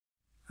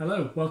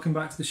Hello, welcome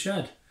back to the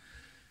shed.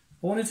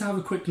 I wanted to have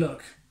a quick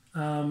look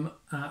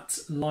at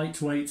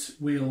lightweight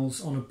wheels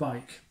on a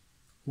bike.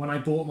 When I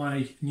bought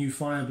my new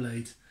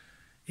Fireblade,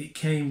 it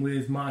came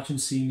with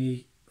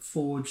Machesini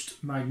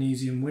Forged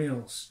magnesium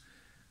wheels.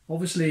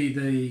 Obviously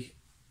the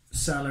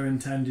seller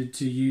intended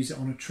to use it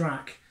on a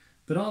track,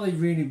 but are they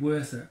really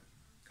worth it?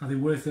 Are they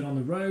worth it on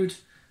the road?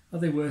 Are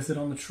they worth it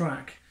on the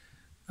track?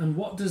 And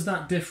what does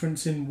that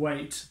difference in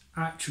weight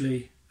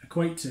actually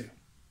equate to?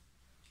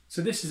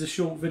 So this is a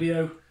short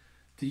video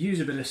to use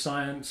a bit of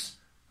science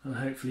and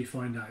hopefully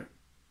find out.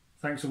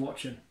 Thanks for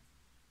watching.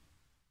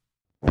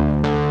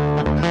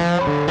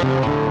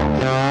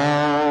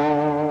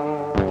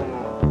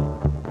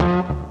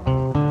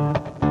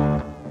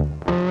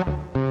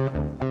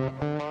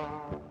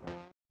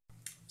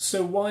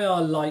 So why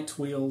are light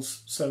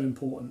wheels so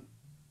important?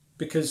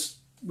 Because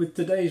with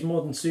today's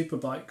modern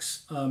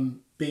superbikes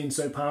being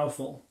so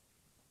powerful,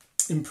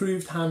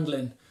 improved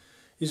handling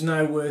is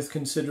now worth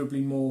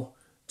considerably more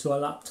to a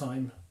lap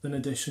time than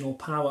additional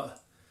power.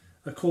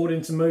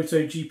 According to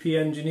MotoGP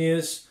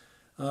engineers,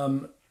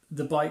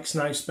 the bikes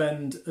now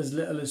spend as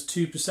little as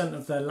 2%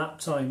 of their lap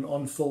time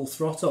on full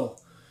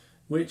throttle,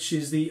 which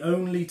is the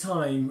only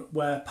time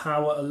where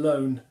power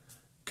alone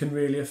can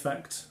really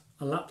affect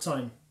a lap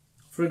time.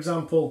 For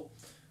example,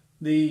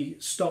 the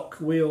stock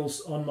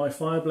wheels on my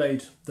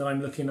Fireblade that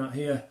I'm looking at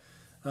here,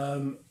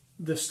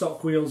 the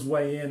stock wheels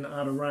weigh in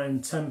at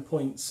around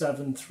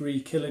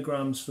 10.73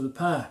 kilograms for the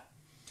pair.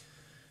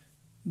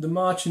 The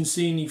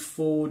Machesini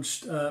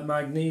Forged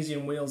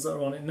magnesium wheels that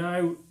are on it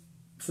now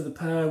for the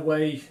pair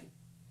weigh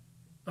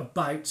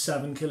about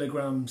 7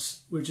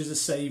 kilograms, which is a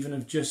saving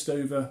of just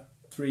over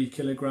 3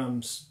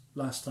 kilograms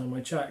last time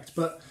I checked.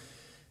 But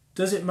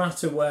does it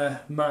matter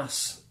where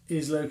mass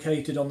is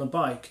located on the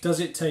bike? Does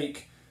it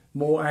take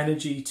more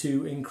energy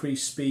to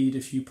increase speed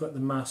if you put the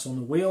mass on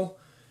the wheel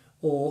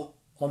or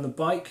on the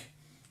bike,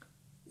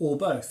 or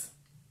both?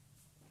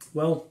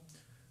 Well,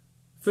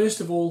 first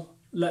of all,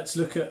 let's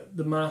look at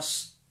the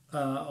mass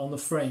on the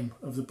frame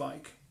of the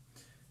bike.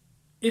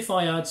 If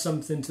I add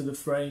something to the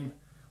frame,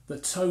 the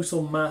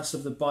total mass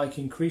of the bike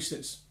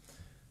increases.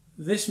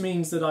 This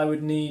means that I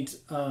would need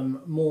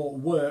more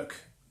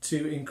work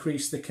to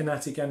increase the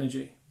kinetic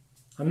energy.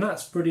 And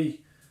that's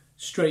pretty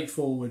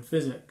straightforward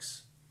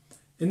physics.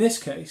 In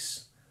this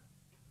case,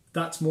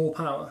 that's more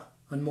power,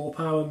 and more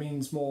power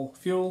means more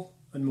fuel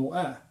and more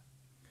air.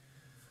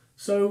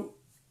 So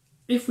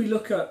if we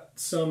look at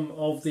some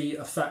of the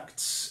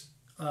effects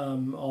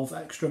of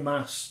extra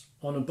mass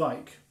on a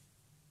bike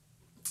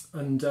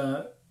and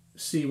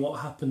see what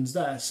happens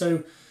there.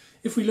 So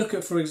if we look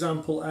at, for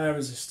example, air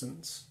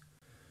resistance.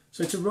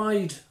 So to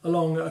ride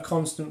along at a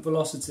constant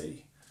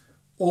velocity,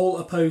 all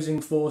opposing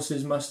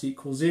forces must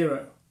equal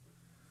zero.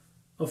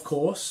 Of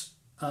course,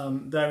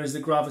 there is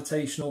the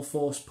gravitational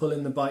force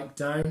pulling the bike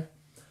down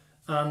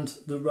and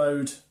the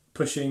road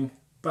pushing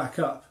back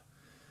up.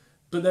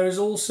 But there is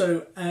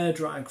also air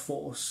drag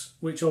force,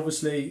 which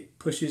obviously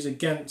pushes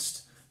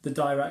against the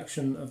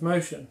direction of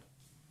motion.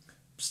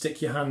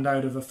 Stick your hand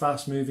out of a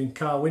fast moving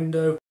car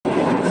window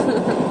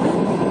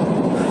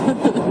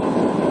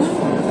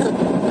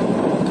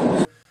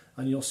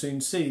and you'll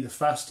soon see the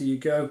faster you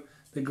go,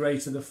 the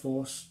greater the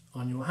force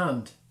on your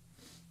hand.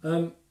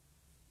 But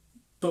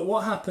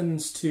what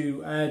happens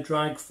to air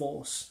drag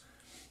force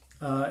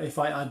if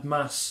I add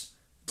mass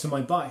to my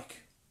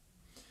bike?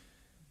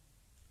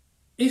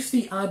 If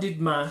the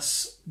added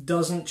mass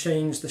doesn't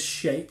change the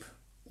shape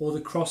or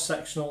the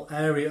cross-sectional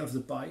area of the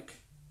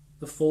bike,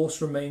 the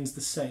force remains the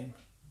same.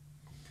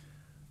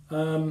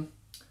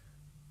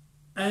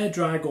 Air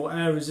drag or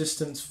air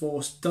resistance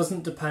force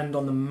doesn't depend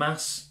on the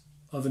mass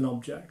of an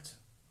object.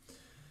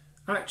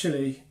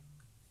 Actually,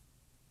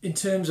 in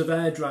terms of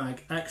air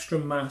drag, extra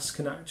mass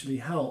can actually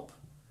help.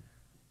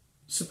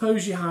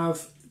 Suppose you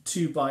have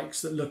two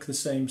bikes that look the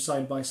same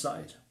side by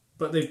side,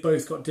 but they've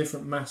both got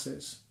different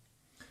masses.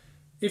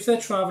 If they're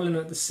travelling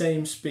at the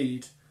same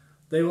speed,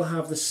 they will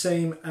have the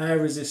same air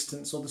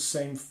resistance or the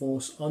same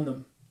force on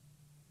them.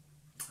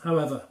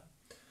 However,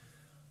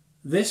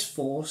 this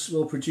force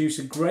will produce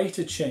a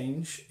greater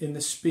change in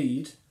the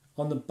speed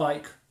on the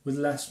bike with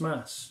less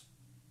mass.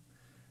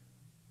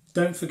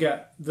 Don't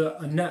forget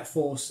that a net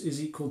force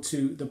is equal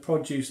to the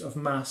produce of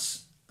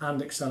mass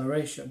and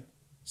acceleration.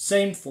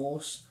 Same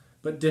force,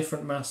 but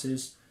different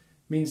masses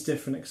means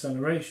different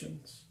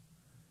accelerations.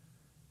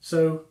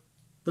 So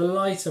the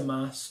lighter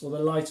mass, or the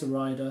lighter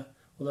rider,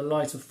 or the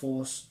lighter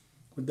force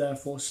would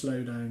therefore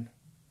slow down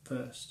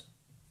first.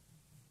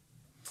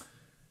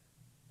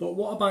 But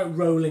what about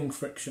rolling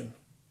friction?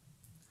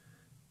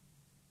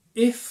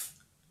 If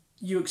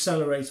you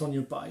accelerate on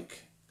your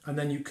bike and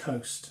then you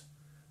coast,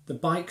 the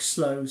bike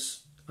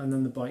slows and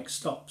then the bike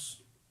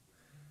stops.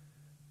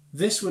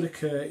 This would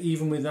occur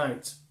even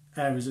without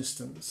air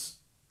resistance.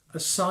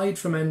 Aside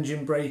from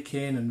engine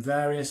braking and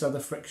various other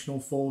frictional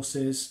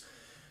forces,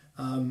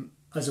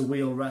 as a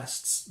wheel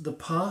rests, the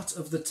part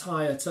of the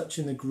tyre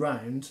touching the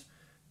ground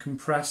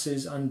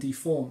compresses and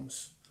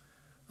deforms.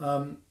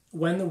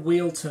 When the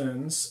wheel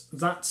turns,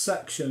 that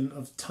section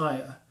of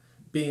tyre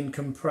being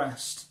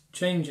compressed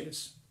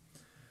changes.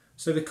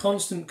 So the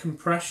constant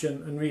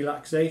compression and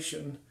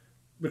relaxation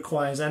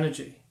requires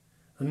energy,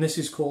 and this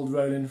is called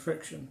rolling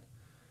friction.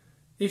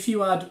 If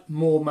you add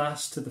more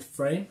mass to the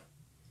frame,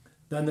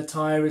 then the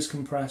tyre is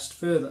compressed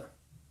further,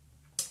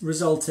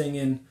 resulting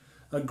in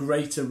a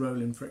greater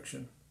rolling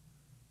friction.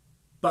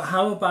 But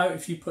how about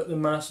if you put the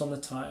mass on the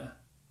tyre,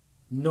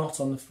 not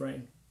on the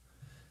frame?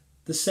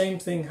 The same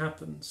thing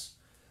happens,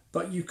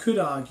 but you could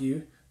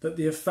argue that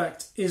the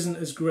effect isn't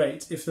as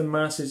great if the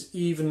mass is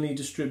evenly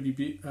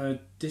distributed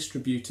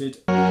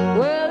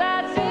well,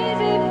 that's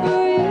easy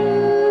for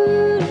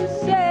you to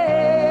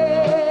say.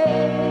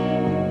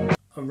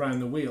 Around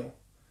the wheel.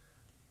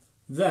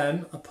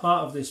 Then a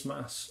part of this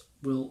mass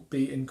will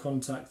be in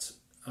contact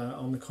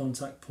on the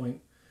contact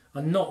point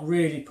and not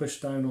really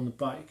pushed down on the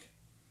bike.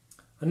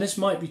 And this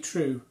might be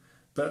true,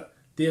 but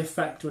the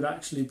effect would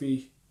actually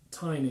be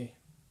tiny.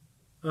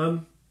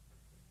 An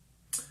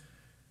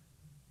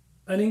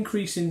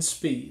increase in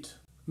speed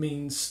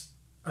means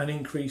an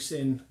increase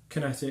in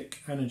kinetic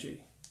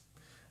energy.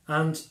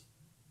 And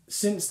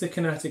since the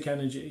kinetic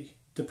energy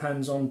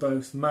depends on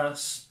both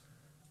mass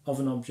of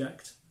an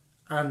object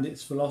and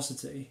its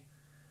velocity,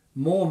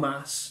 more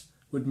mass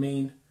would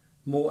mean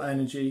more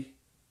energy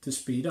to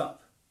speed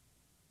up.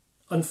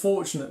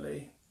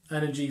 Unfortunately,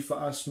 energy for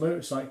us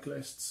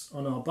motorcyclists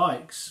on our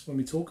bikes, when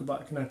we talk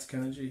about kinetic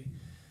energy,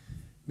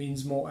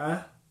 means more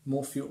air,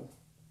 more fuel.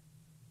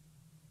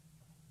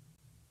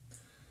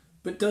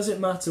 But does it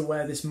matter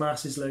where this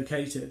mass is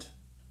located?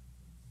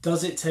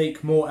 Does it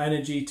take more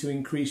energy to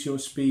increase your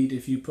speed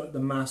if you put the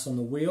mass on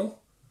the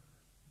wheel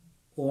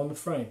or on the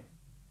frame?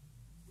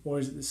 Or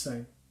is it the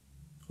same?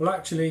 Well,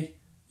 actually,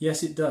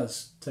 yes, it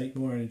does take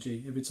more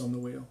energy if it's on the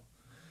wheel.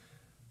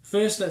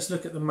 First, let's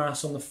look at the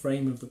mass on the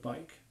frame of the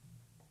bike.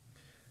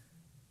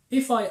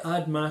 If I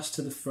add mass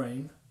to the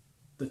frame,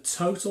 the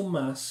total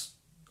mass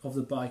of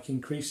the bike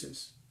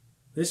increases.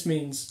 This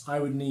means I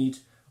would need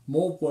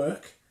more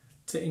work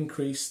to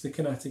increase the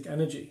kinetic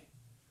energy.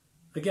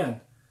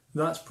 Again,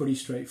 that's pretty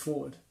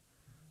straightforward.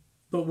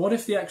 But what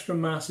if the extra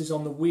mass is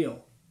on the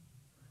wheel?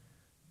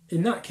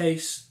 In that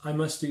case, I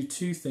must do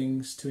two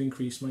things to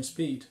increase my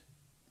speed.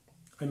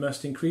 I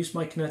must increase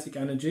my kinetic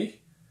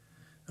energy,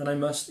 and I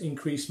must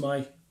increase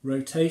my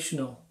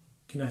rotational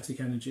kinetic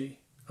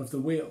energy of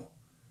the wheel.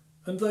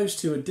 And those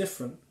two are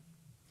different.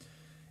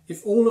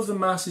 If all of the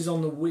mass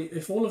on the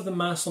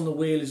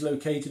wheel is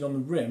located on the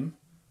rim,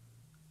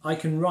 I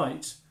can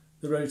write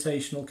the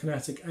rotational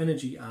kinetic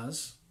energy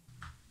as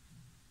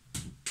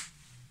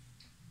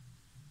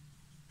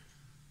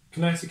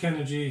kinetic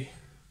energy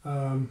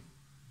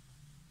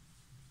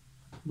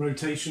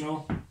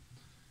rotational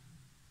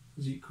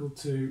is equal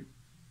to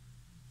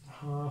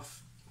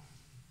half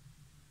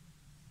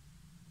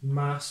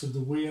mass of the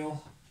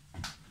wheel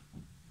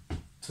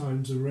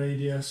times the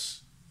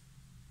radius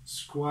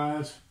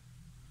squared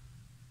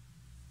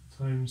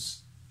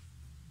times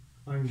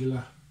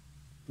angular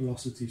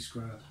velocity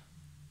squared.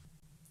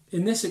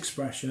 In this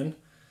expression,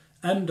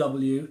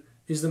 mw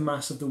is the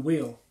mass of the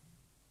wheel,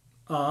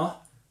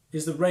 r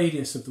is the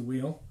radius of the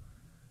wheel,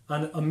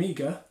 and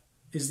omega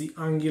is the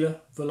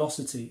angular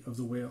velocity of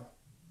the wheel.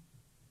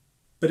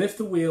 But if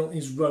the wheel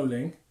is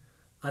rolling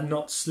and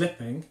not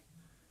slipping,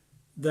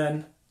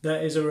 then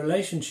there is a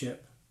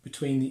relationship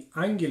between the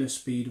angular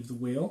speed of the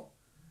wheel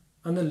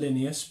and the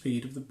linear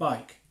speed of the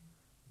bike.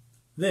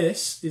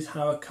 This is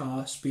how a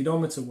car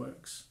speedometer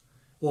works,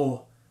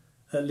 or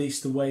at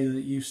least the way that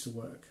it used to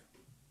work.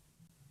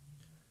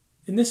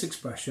 In this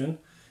expression,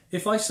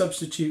 if I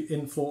substitute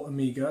in for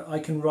omega, I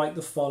can write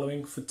the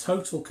following for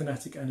total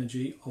kinetic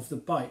energy of the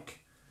bike.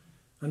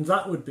 And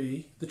that would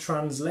be the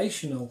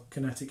translational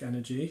kinetic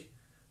energy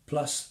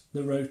plus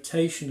the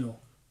rotational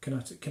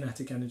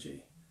kinetic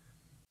energy.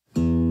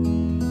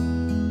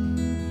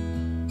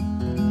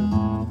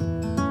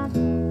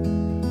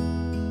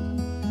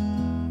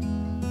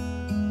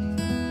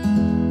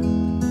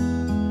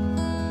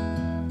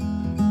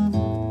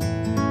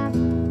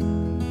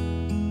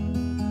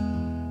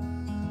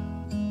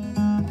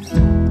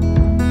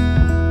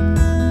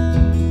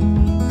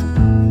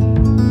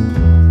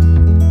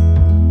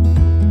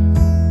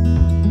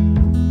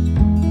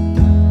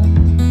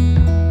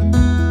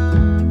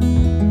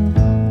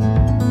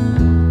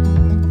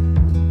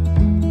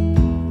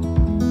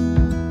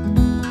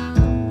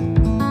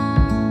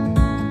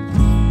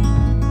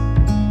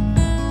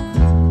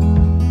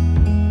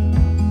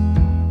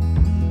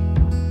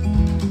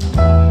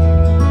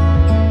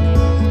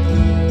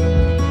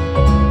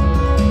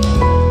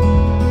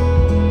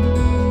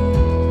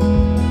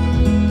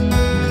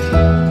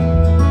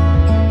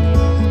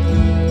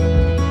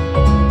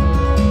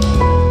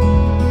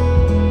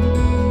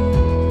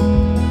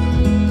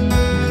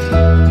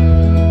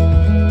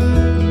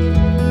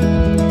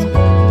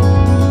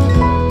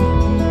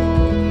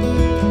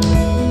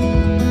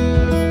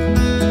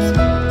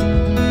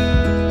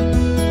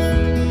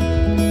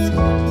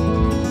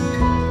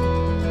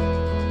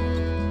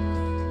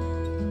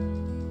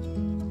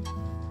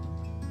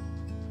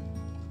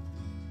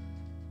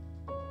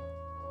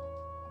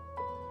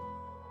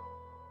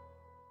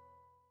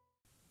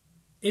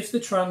 If the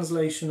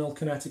translational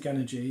kinetic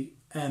energy,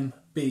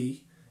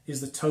 MB,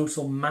 is the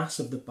total mass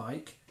of the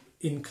bike,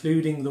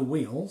 including the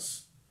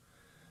wheels,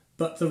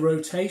 but the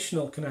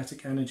rotational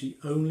kinetic energy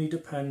only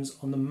depends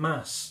on the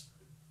mass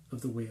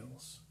of the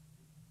wheels.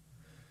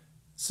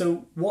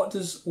 So what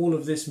does all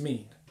of this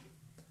mean?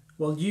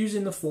 Well,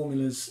 using the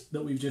formulas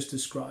that we've just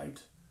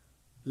described,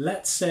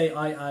 let's say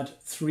I add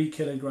 3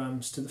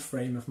 kilograms to the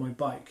frame of my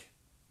bike.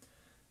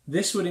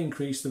 This would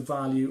increase the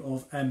value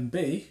of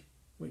MB,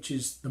 which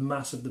is the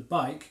mass of the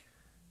bike,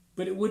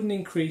 but it wouldn't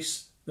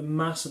increase the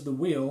mass of the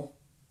wheel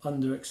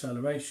under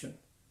acceleration.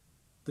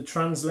 The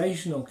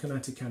translational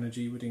kinetic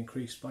energy would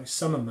increase by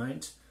some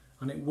amount,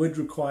 and it would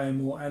require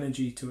more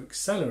energy to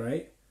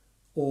accelerate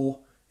or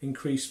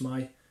increase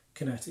my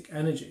kinetic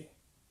energy.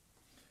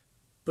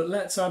 But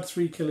let's add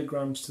 3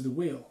 kilograms to the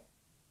wheel,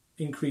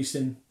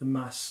 increasing the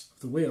mass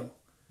of the wheel.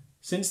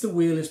 Since the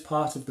wheel is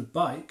part of the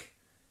bike,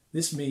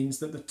 this means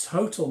that the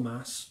total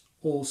mass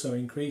also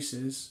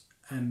increases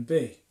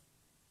MB,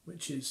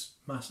 which is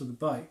mass of the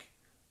bike.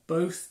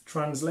 Both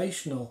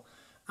translational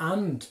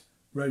and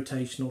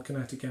rotational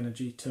kinetic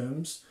energy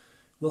terms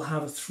will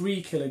have a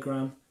 3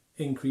 kilogram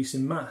increase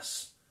in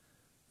mass.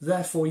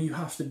 Therefore, you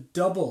have to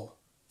double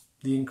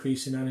the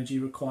increase in energy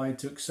required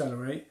to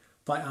accelerate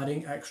by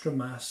adding extra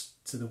mass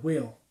to the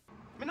wheel.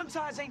 Minimum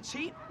tires ain't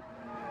cheap.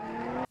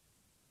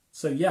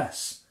 So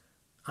yes,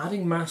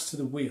 adding mass to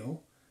the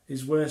wheel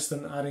is worse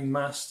than adding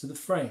mass to the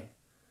frame,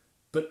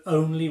 but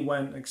only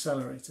when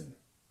accelerating.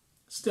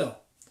 Still,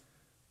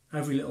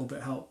 every little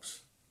bit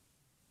helps.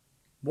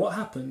 What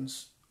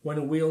happens when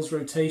a wheel's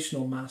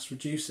rotational mass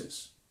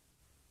reduces?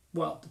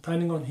 Well,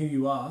 depending on who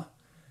you are,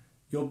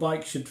 your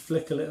bike should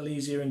flick a little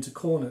easier into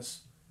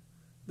corners.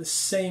 The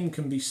same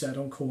can be said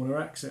on corner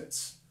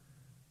exits.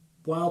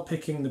 While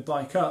picking the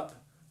bike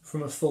up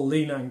from a full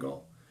lean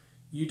angle,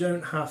 you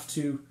don't have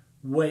to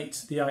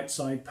weight the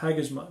outside peg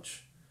as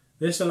much.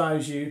 This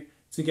allows you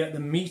to get the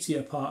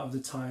meatier part of the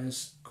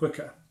tyres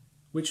quicker,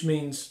 which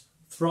means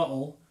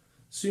throttle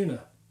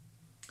sooner.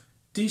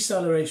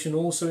 Deceleration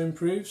also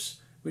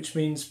improves, which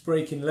means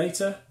braking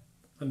later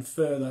and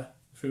further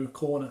through a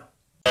corner.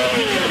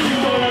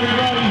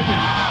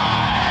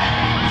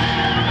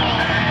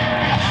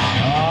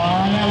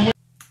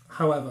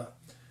 However,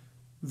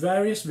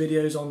 various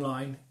videos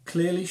online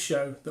clearly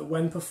show that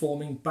when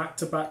performing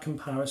back-to-back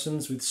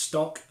comparisons with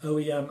stock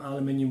OEM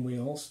aluminium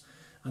wheels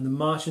and the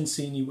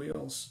Machesini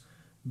wheels,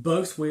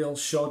 both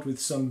wheels shod with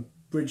some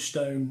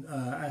Bridgestone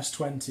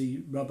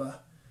S20 rubber,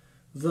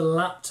 the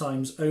lap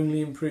times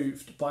only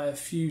improved by a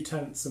few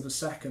tenths of a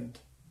second.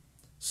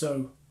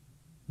 So,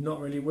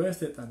 not really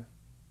worth it then?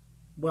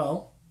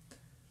 Well,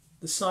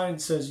 the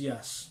science says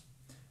yes.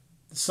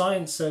 The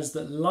science says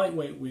that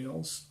lightweight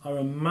wheels are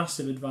a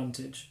massive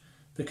advantage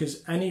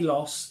because any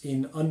loss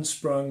in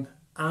unsprung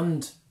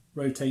and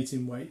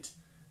rotating weight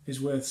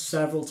is worth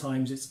several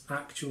times its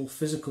actual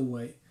physical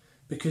weight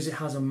because it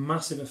has a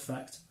massive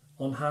effect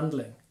on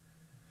handling.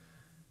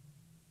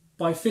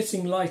 By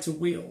fitting lighter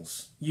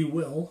wheels, you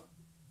will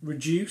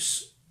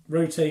reduce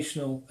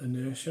rotational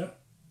inertia,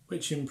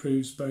 which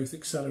improves both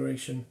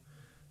acceleration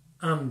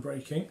and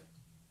braking.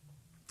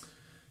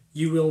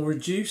 You will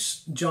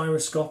reduce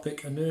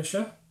gyroscopic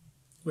inertia,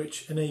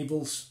 which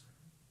enables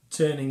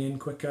turning in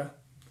quicker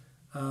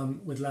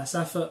with less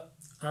effort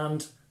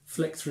and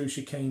flick through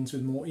chicanes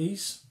with more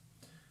ease.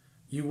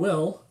 You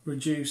will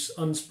reduce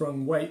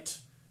unsprung weight,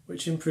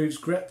 which improves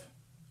grip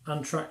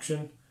and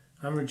traction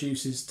and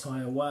reduces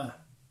tyre wear.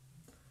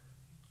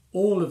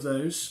 All of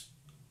those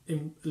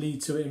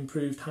lead to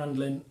improved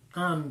handling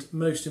and,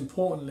 most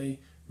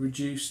importantly,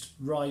 reduced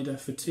rider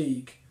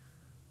fatigue.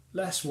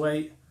 Less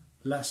weight,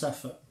 less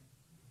effort.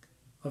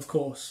 Of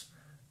course,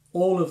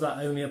 all of that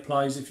only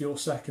applies if your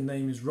second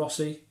name is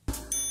Rossi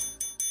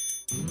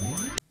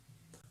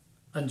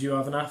and you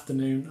have an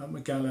afternoon at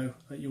Mugello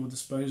at your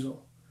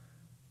disposal.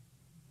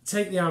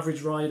 Take the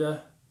average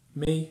rider,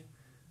 me,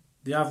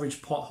 the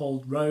average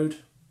potholed road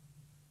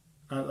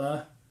out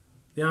there,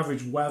 the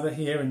average weather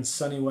here in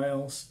sunny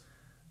Wales,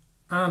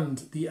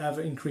 and the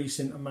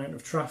ever-increasing amount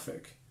of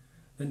traffic.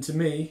 Then to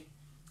me,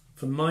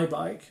 for my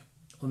bike,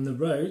 on the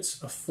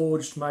roads, a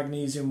forged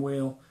magnesium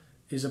wheel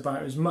is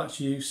about as much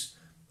use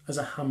as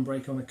a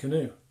handbrake on a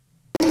canoe.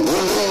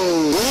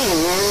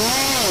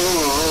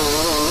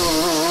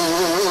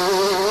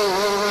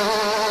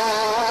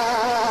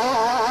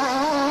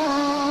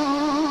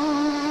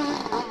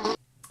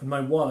 And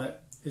my wallet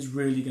is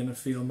really going to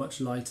feel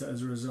much lighter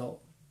as a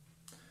result.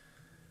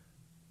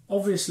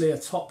 Obviously a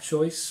top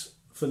choice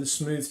for the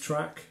smooth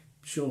track,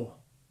 sure.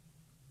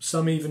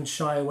 Some even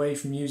shy away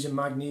from using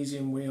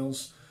magnesium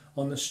wheels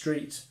on the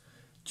street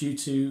due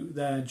to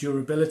their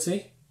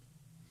durability,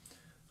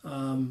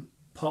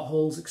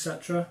 potholes,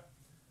 etc.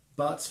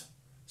 But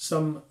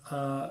some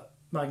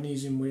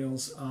magnesium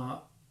wheels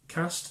are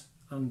cast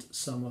and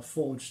some are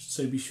forged,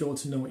 so be sure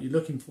to know what you're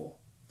looking for.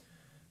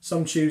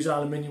 Some choose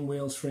aluminium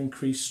wheels for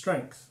increased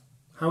strength.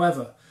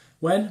 However,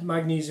 when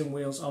magnesium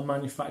wheels are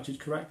manufactured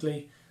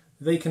correctly,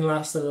 they can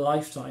last the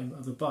lifetime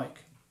of the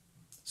bike.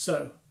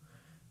 So,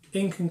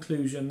 In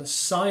conclusion, the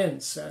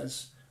science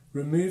says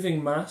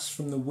removing mass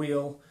from the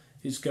wheel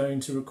is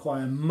going to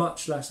require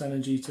much less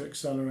energy to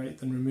accelerate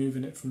than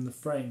removing it from the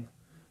frame.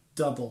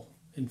 Double,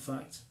 in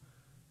fact.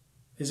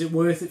 Is it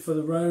worth it for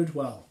the road?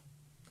 Well,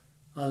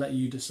 I'll let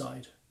you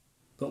decide.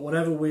 But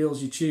whatever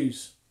wheels you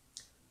choose,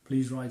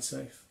 please ride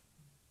safe.